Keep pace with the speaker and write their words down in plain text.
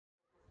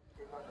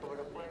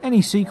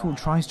Any sequel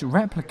tries to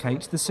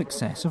replicate the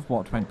success of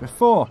what went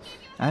before,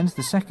 and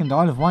the second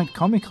Isle of Wight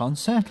Comic-Con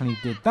certainly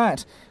did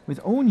that, with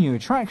all new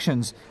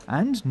attractions,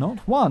 and not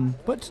one,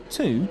 but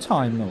 2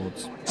 Time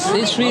Lords.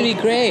 It's really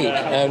great.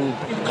 I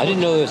didn't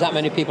know there was that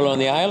many people on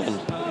the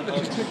island.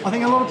 I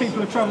think a lot of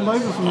people have travelled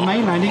over from the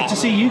mainland to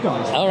see you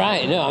guys. All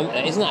right, no,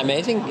 isn't that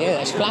amazing? Yeah,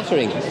 that's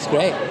flattering. It's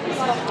great.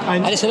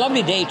 And it's a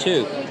lovely day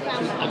too.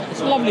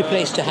 It's a lovely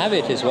place to have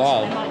it as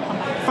well.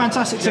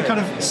 Fantastic to kind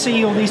of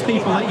see all these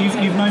people that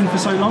you've known for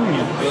so long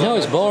again. No,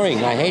 it's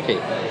boring. I hate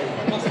it.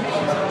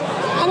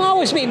 I'm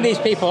always meeting these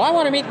people. I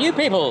want to meet new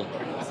people.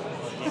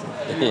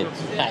 No,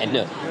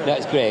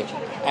 it's great.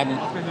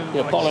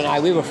 Paul and I,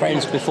 we were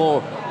friends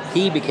before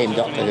he became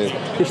Doctor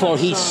Who, before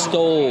he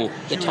stole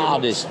the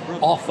TARDIS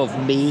off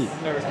of me.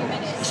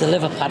 He's a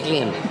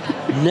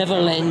Liverpudlian. Never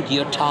lend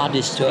your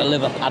TARDIS to a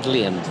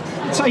Liverpudlian.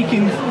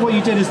 Taking what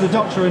you did as the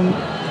Doctor and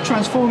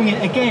transforming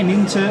it again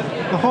into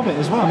The Hobbit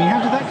as well. I mean,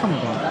 how did that come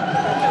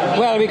about?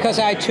 Well, because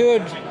I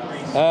toured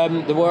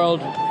the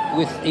world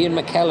with Ian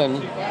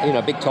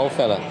McKellen, big tall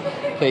fella,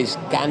 plays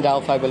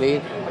Gandalf, I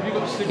believe.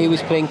 He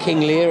was playing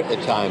King Lear at the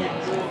time,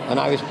 and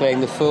I was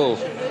playing the Fool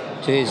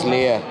to his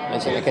Lear.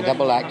 It's like a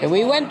double act. And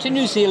we went to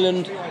New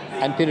Zealand,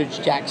 and Peter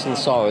Jackson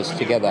saw us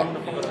together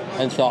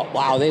and thought,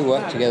 wow, they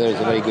work together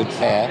as a very good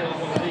pair.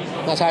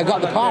 That's how I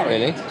got the part,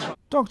 really.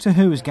 Doctor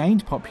Who has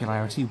gained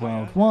popularity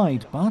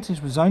worldwide, but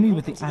it was only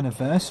with the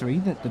anniversary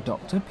that the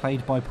Doctor,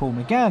 played by Paul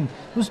McGann,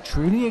 was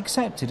truly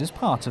accepted as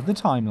part of the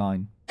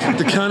timeline.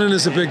 The canon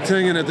is a big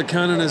thing, and the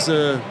canon is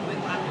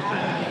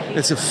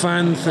it's a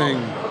fan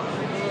thing.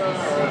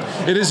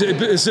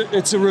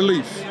 It's a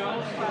relief,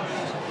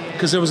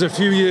 because there was a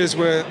few years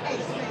where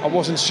I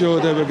wasn't sure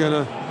they were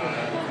gonna,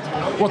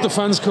 what the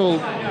fans call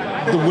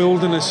the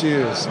wilderness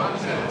years.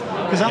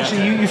 Because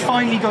actually, you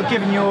finally got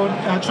given your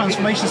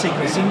transformation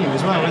sequence, didn't you,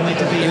 as well, when they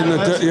did the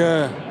anniversary?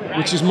 Yeah,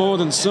 which is more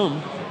than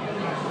some.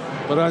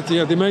 But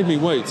they made me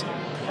wait.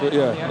 But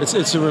yeah,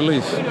 it's a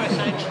relief.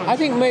 I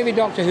think maybe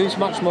Doctor Who's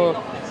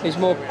is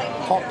more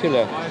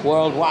popular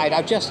worldwide.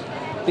 I've just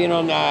been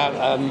on.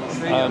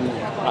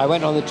 I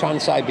went on the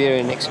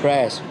Trans-Siberian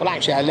Express. Well,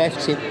 actually, I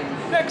left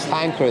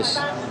Pancras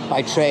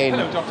by train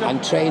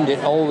and trained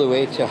it all the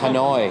way to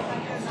Hanoi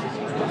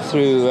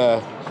through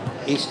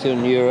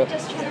Eastern Europe,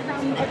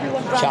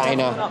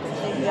 China,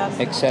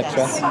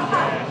 etc.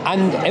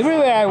 And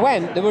everywhere I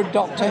went, there were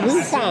Doctor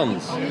Who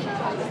fans.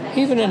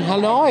 Even in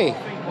Hanoi,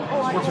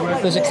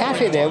 there's a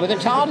cafe there with a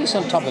TARDIS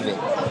on top of it.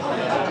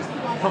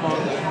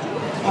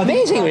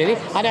 Amazing, really.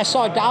 And I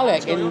saw a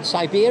Dalek in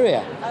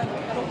Siberia.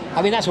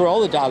 I mean, that's where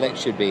all the Daleks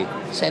should be.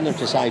 Send them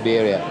to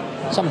Siberia.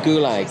 Some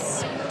gulag.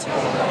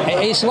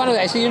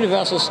 It's a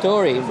universal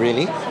story,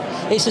 really.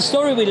 It's a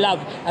story we love.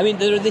 I mean,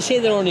 they say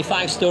there are only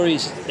 5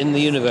 stories in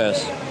the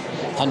universe,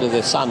 under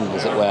the sun,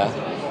 as it were.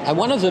 And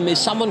one of them is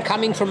someone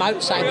coming from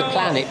outside the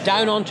planet,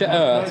 down onto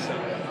Earth,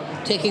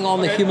 taking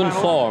on the human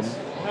form,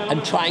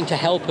 and trying to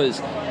help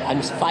us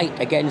and fight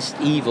against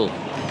evil.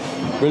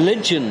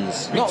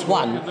 Religions, not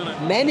one,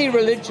 many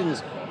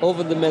religions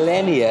over the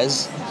millennia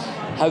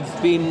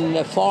have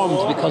been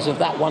formed because of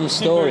that one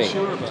story.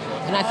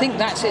 And I think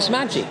that's its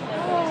magic.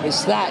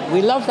 It's that.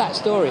 We love that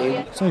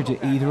story. So do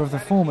either of the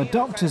former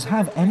Doctors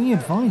have any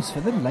advice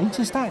for the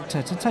latest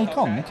actor to take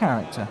on the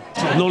character?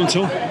 Not at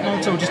all. Not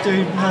at all, just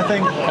do her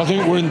thing. I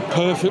think we're in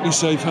perfectly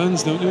safe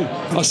hands, don't you?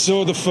 I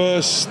saw the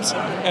first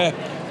ep.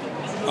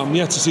 I'm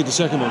yet to see the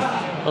second one.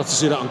 I have to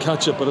see that on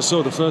catch-up, but I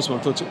saw the first one.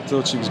 I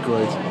thought she was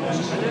great.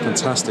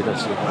 Fantastic,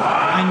 actually.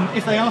 And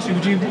if they asked you,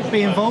 would you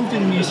be involved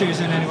in the new series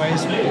in any way?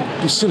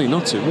 It'd be silly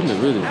not to, wouldn't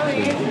it, really?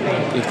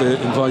 If they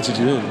invited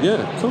you in.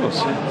 Yeah, of course.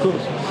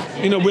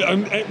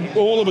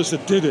 All of us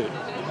that did it,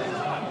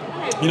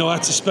 I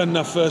had to spend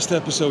that first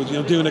episode,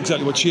 doing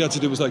exactly what she had to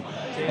do. Was like,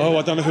 oh,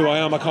 I don't know who I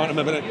am, I can't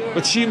remember it.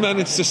 But she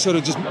managed to sort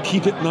of just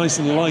keep it nice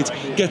and light,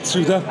 get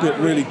through that bit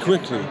really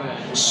quickly,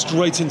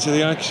 straight into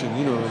the action,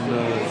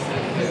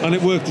 and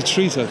it worked a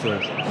treat, I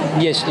thought.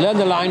 Yes, learn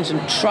the lines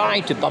and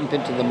try to bump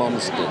into the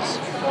monsters.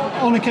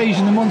 On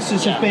occasion, the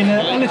monsters have been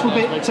a little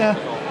bit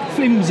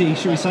flimsy,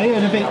 shall we say,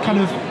 and a bit kind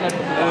of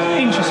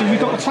interesting. We've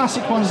got the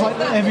classic ones like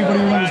everybody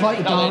remembers, like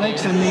the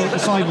Daleks and the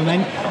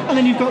Cybermen, and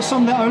then you've got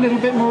some that are a little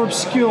bit more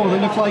obscure,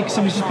 that look like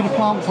somebody's just put a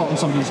plant pot on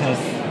somebody's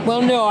head.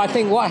 Well, no, I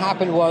think what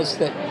happened was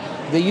that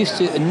they used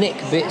to nick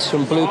bits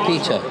from Blue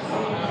Peter.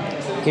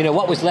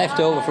 What was left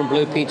over from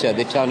Blue Peter,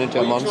 they turned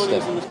into a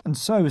monster. And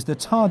so as the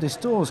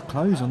TARDIS doors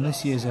close on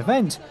this year's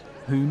event,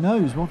 who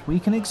knows what we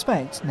can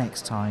expect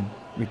next time?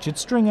 Richard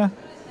Stringer,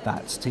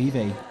 That's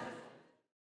TV.